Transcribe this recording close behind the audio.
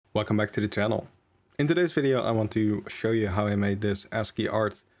Welcome back to the channel. In today's video I want to show you how I made this ASCII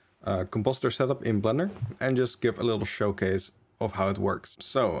art compositor setup in Blender and just give a little showcase of how it works.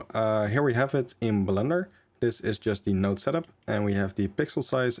 So here we have it in Blender. This is just the node setup, and we have the pixel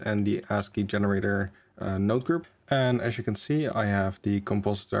size and the ASCII generator node group. And as you can see, I have the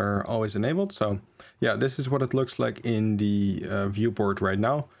compositor always enabled. So yeah, this is what it looks like in the viewport right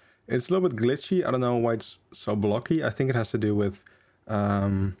now. It's a little bit glitchy. I don't know why it's so blocky. I think it has to do with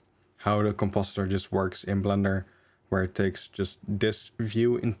how the compositor just works in Blender, where it takes just this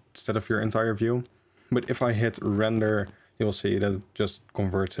view instead of your entire view. But if I hit render, you'll see that it just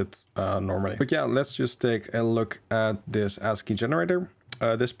converts it normally. But yeah, let's just take a look at this ASCII generator.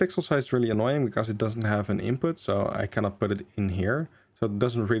 This pixel size is really annoying because it doesn't have an input, so I cannot put it in here. So it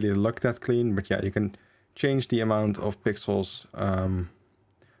doesn't really look that clean, but yeah, you can change the amount of pixels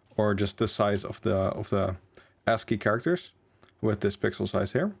or just the size of the ASCII characters with this pixel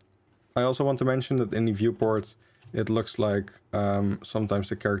size here. I also want to mention that in the viewport, it looks like sometimes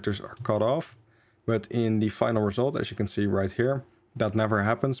the characters are cut off, but in the final result, as you can see right here, that never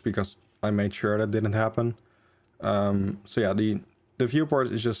happens because I made sure that didn't happen. So yeah, the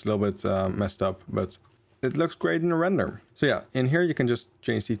viewport is just a little bit messed up, but it looks great in the render. So yeah, in here you can just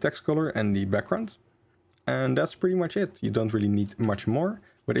change the text color and the background, and that's pretty much it. You don't really need much more.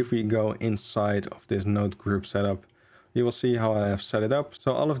 But if we go inside of this node group setup, you will see how I have set it up.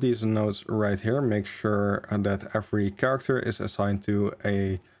 So all of these nodes right here, make sure that every character is assigned to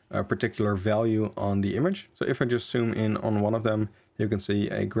a particular value on the image. So if I just zoom in on one of them, you can see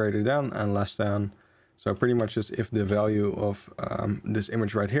a greater than and less than. So pretty much just if the value of this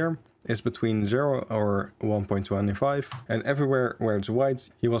image right here is between 0 or 1.25, and everywhere where it's white,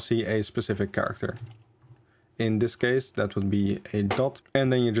 you will see a specific character. In this case, that would be a dot.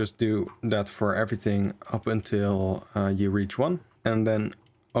 And then you just do that for everything up until you reach 1. And then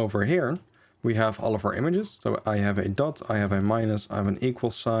over here, we have all of our images. So I have a dot, I have a minus, I have an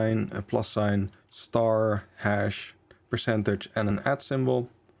equal sign, a plus sign, star, hash, percentage, and an @ symbol.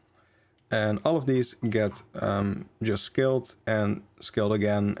 And all of these get just scaled and scaled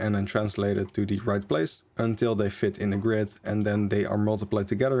again, and then translated to the right place until they fit in the grid. And then they are multiplied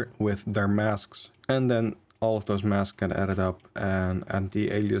together with their masks. And then all of those masks get added up and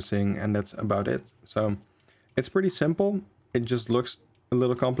anti-aliasing, and that's about it. So it's pretty simple. It just looks a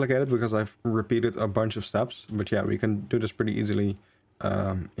little complicated because I've repeated a bunch of steps, but yeah, we can do this pretty easily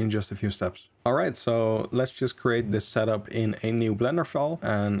in just a few steps. All right, so let's just create this setup in a new Blender file,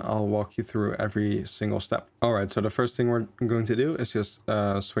 and I'll walk you through every single step. All right, so the first thing we're going to do is just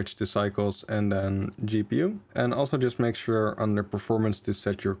switch to cycles and then GPU, and also just make sure under performance to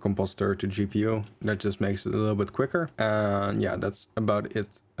set your compositor to GPU. That just makes it a little bit quicker. And yeah, that's about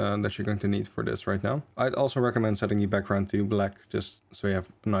it that you're going to need for this right now. I'd also recommend setting the background to black just so you have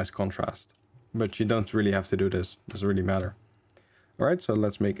a nice contrast, but you don't really have to do this. It doesn't really matter. All right, so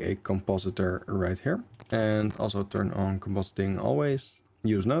let's make a compositor right here, and also turn on compositing always,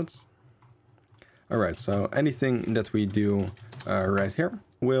 use nodes. All right, so anything that we do right here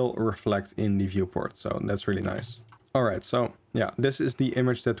will reflect in the viewport, so that's really nice. All right, so yeah, this is the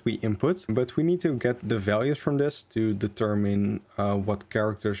image that we input, but we need to get the values from this to determine what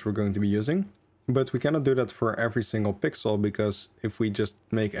characters we're going to be using. But we cannot do that for every single pixel, because if we just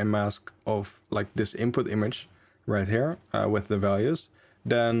make a mask of like this input image right here with the values,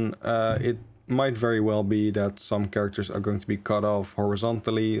 then it might very well be that some characters are going to be cut off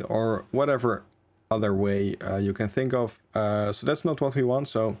horizontally or whatever other way you can think of. So that's not what we want.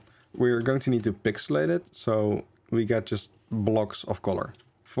 So we're going to need to pixelate it, so we get just blocks of color.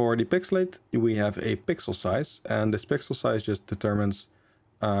 For the pixelate, we have a pixel size, and this pixel size just determines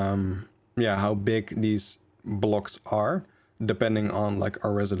yeah, how big these blocks are depending on like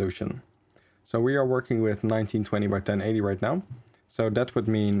our resolution. So we are working with 1920 by 1080 right now. So that would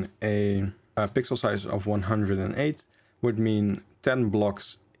mean a pixel size of 108 would mean 10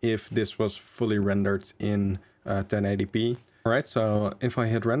 blocks if this was fully rendered in 1080p. All right, so if I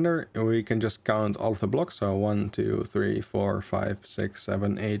hit render, we can just count all of the blocks. So 1, 2, 3, 4, 5, 6,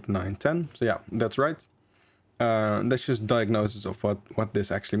 7, 8, 9, 10. So yeah, that's right. That's just diagnosis of what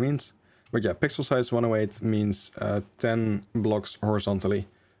this actually means. But yeah, pixel size 108 means 10 blocks horizontally.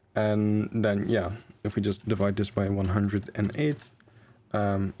 And then, yeah, if we just divide this by 108,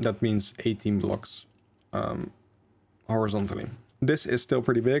 that means 18 blocks horizontally. This is still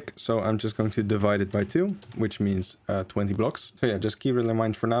pretty big, so I'm just going to divide it by 2, which means 20 blocks. So yeah, just keep it in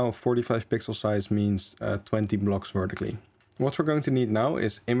mind for now. 45 pixel size means 20 blocks vertically. What we're going to need now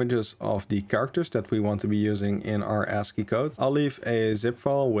is images of the characters that we want to be using in our ASCII code. I'll leave a zip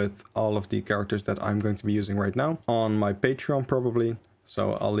file with all of the characters that I'm going to be using right now on my Patreon probably.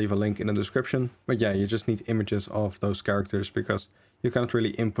 So I'll leave a link in the description. But yeah, you just need images of those characters because you can't really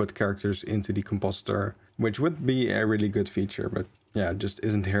input characters into the compositor, which would be a really good feature, but yeah, it just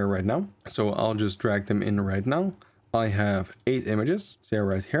isn't here right now. So I'll just drag them in right now. I have 8 images, so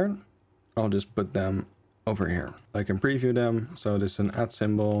right here. I'll just put them over here. I can preview them. So this is an @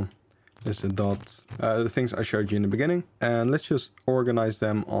 symbol. This is a dot. The things I showed you in the beginning. And let's just organize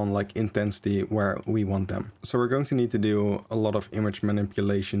them on like intensity where we want them. So we're going to need to do a lot of image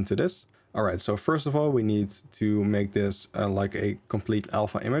manipulation to this. All right, so first of all, we need to make this like a complete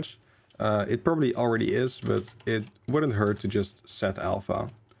alpha image. It probably already is, but it wouldn't hurt to just set alpha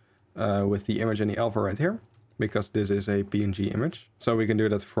with the image and the alpha right here, because this is a PNG image. So we can do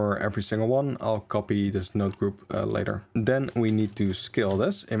that for every single one. I'll copy this node group later. Then we need to scale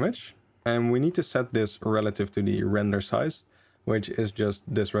this image. And we need to set this relative to the render size, which is just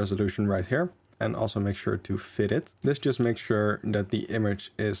this resolution right here. And also make sure to fit it. This just makes sure that the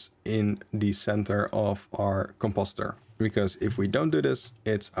image is in the center of our compositor. Because if we don't do this,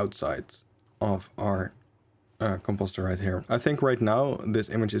 it's outside of our compositor right here. I think right now this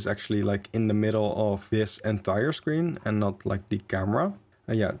image is actually like in the middle of this entire screen and not like the camera.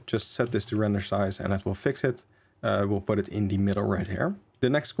 Yeah, just set this to render size and that will fix it. We'll put it in the middle right here. The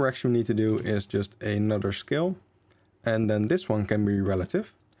next correction we need to do is just another scale. And then this one can be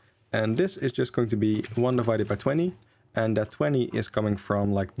relative. And this is just going to be 1 divided by 20. And that 20 is coming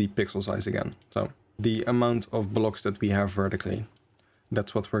from like the pixel size again. So the amount of blocks that we have vertically.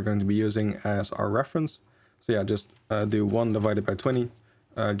 That's what we're going to be using as our reference. So yeah, just do 1 divided by 20.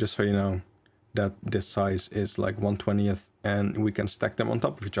 Just so you know that this size is like 1/20th and we can stack them on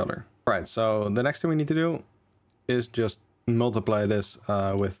top of each other. All right, so the next thing we need to do is just multiply this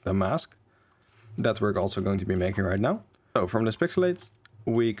with the mask that we're also going to be making right now. So from this Pixelate,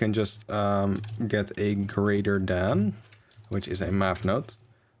 we can just get a greater than, which is a math node.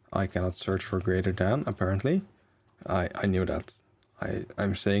 I cannot search for greater than, apparently. I knew that.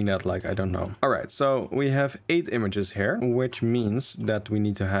 I'm saying that like I don't know. All right, so we have 8 images here, which means that we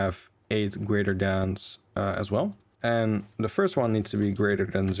need to have 8 greater thans as well. And the first one needs to be greater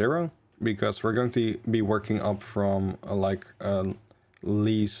than 0. Because we're going to be working up from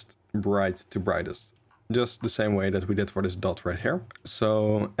least bright to brightest. Just the same way that we did for this dot right here.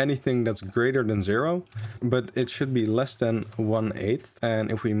 So anything that's greater than 0, but it should be less than 1/8. And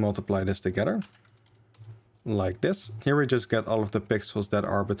if we multiply this together, like this, here we just get all of the pixels that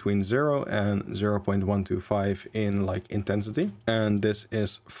are between 0 and 0.125 in like intensity. And this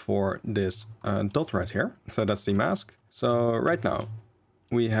is for this dot right here. So that's the mask. So right now,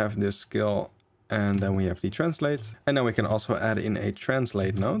 we have this scale and then we have the translate. And then we can also add in a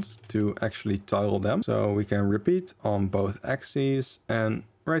translate node to actually tile them. So we can repeat on both axes. And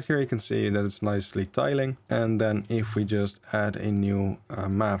right here you can see that it's nicely tiling. And then if we just add a new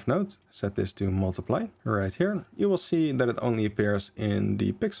math node, set this to multiply right here, you will see that it only appears in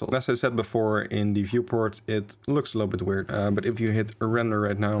the pixel. As I said before, in the viewport, it looks a little bit weird. But if you hit render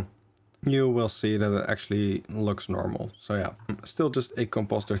right now, you will see that it actually looks normal. So yeah, still just a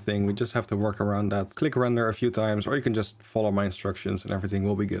compositor thing. We just have to work around that. Click render a few times, or you can just follow my instructions and everything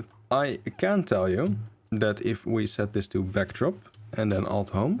will be good. I can tell you that if we set this to backdrop and then alt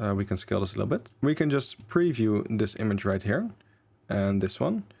home, we can scale this a little bit. We can just preview this image right here and this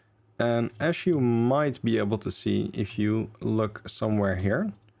one. And as you might be able to see, if you look somewhere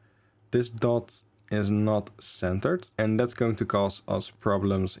here, this dot is not centered, and that's going to cause us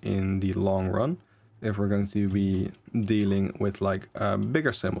problems in the long run if we're going to be dealing with like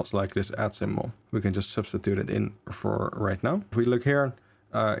bigger symbols like this @ symbol. We can just substitute it in for right now. If we look here,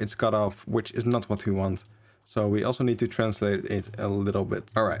 it's cut off, which is not what we want. So we also need to translate it a little bit.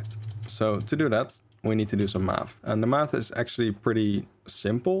 All right, so to do that, we need to do some math. And the math is actually pretty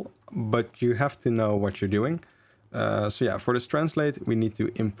simple, but you have to know what you're doing. So yeah, for this translate, we need to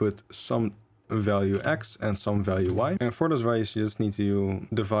input some value X and some value Y. And for those values, you just need to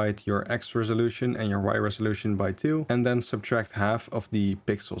divide your X resolution and your Y resolution by 2, and then subtract half of the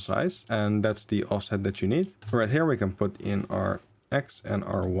pixel size. And that's the offset that you need. Right here, we can put in our X and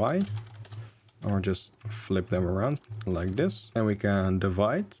our Y, or just flip them around like this. And we can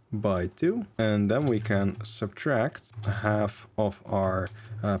divide by 2, and then we can subtract half of our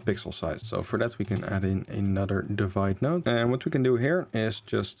pixel size. So for that, we can add in another divide node. And what we can do here is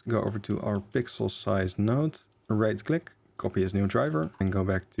just go over to our pixel size node, right click, copy as new driver, and go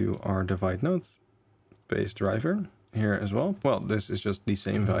back to our divide node, paste driver here as well. Well, this is just the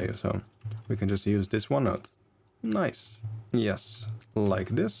same value, so we can just use this one node. Nice. Yes, like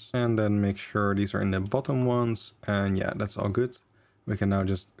this. And then make sure these are in the bottom ones. And yeah, that's all good. We can now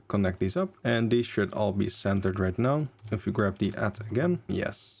just connect these up, and these should all be centered right now. If we grab the add again,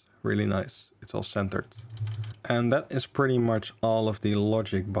 yes, really nice. It's all centered. And that is pretty much all of the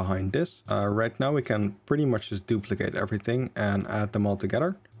logic behind this. Right now we can pretty much just duplicate everything and add them all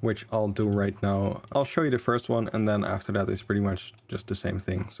together, which I'll do right now. I'll show you the first one, and then after that it's pretty much just the same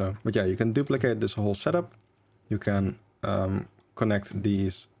thing. So, but yeah, you can duplicate this whole setup. You can connect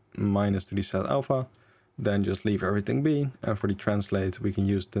these minus to the set alpha, then just leave everything be. And for the translate, we can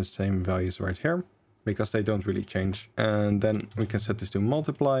use the same values right here because they don't really change. And then we can set this to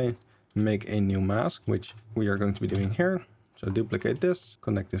multiply, make a new mask, which we are going to be doing here. So duplicate this,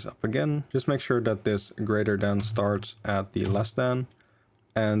 connect this up again. Just make sure that this greater than starts at the less than,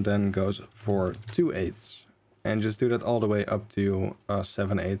 and then goes for 2/8. And just do that all the way up to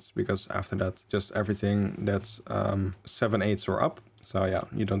 7/8, because after that, just everything that's 7/8 or up. So yeah,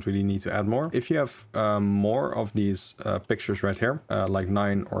 you don't really need to add more. If you have more of these pictures right here, like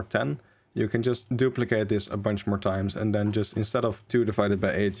 9 or 10, you can just duplicate this a bunch more times, and then just instead of 2 divided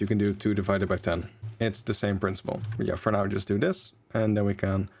by 8, you can do 2 divided by 10. It's the same principle. But yeah, for now, just do this, and then we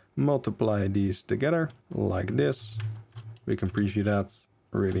can multiply these together like this. We can preview that,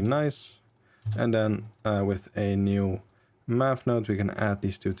 really nice. And then with a new math node, we can add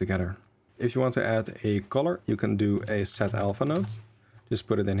these two together. If you want to add a color, you can do a set alpha node. Just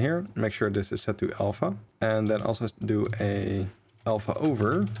put it in here, make sure this is set to alpha, and then also do a alpha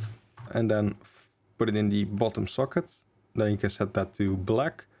over, and then put it in the bottom socket. Then you can set that to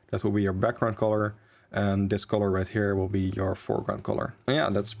black. That will be your background color, and this color right here will be your foreground color. And yeah,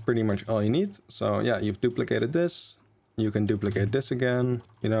 that's pretty much all you need. So yeah, you've duplicated this. You can duplicate this again,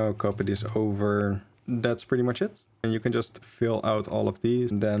 you know, copy this over. That's pretty much it. And you can just fill out all of these.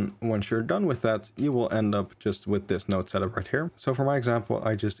 Then once you're done with that, you will end up just with this node setup right here. So for my example,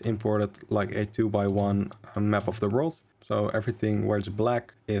 I just imported like a 2x1 map of the world. So everything where it's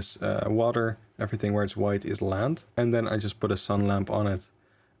black is water, everything where it's white is land. And then I just put a sun lamp on it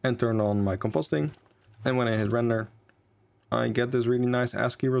and turn on my compositing. And when I hit render, I get this really nice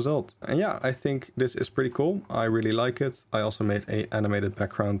ASCII result. And yeah, I think this is pretty cool. I really like it. I also made an animated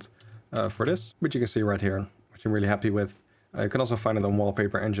background for this, which you can see right here, which I'm really happy with. You can also find it on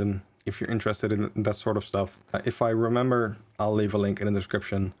Wallpaper Engine if you're interested in that sort of stuff. If I remember, I'll leave a link in the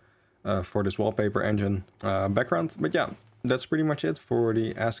description for this Wallpaper Engine background. But yeah, that's pretty much it for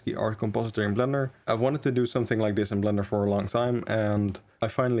the ASCII art compositor in Blender. I've wanted to do something like this in Blender for a long time, and I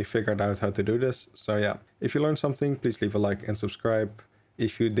finally figured out how to do this. So yeah, if you learned something, please leave a like and subscribe.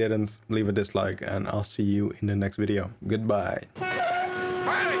 If you didn't, leave a dislike, and I'll see you in the next video. Goodbye.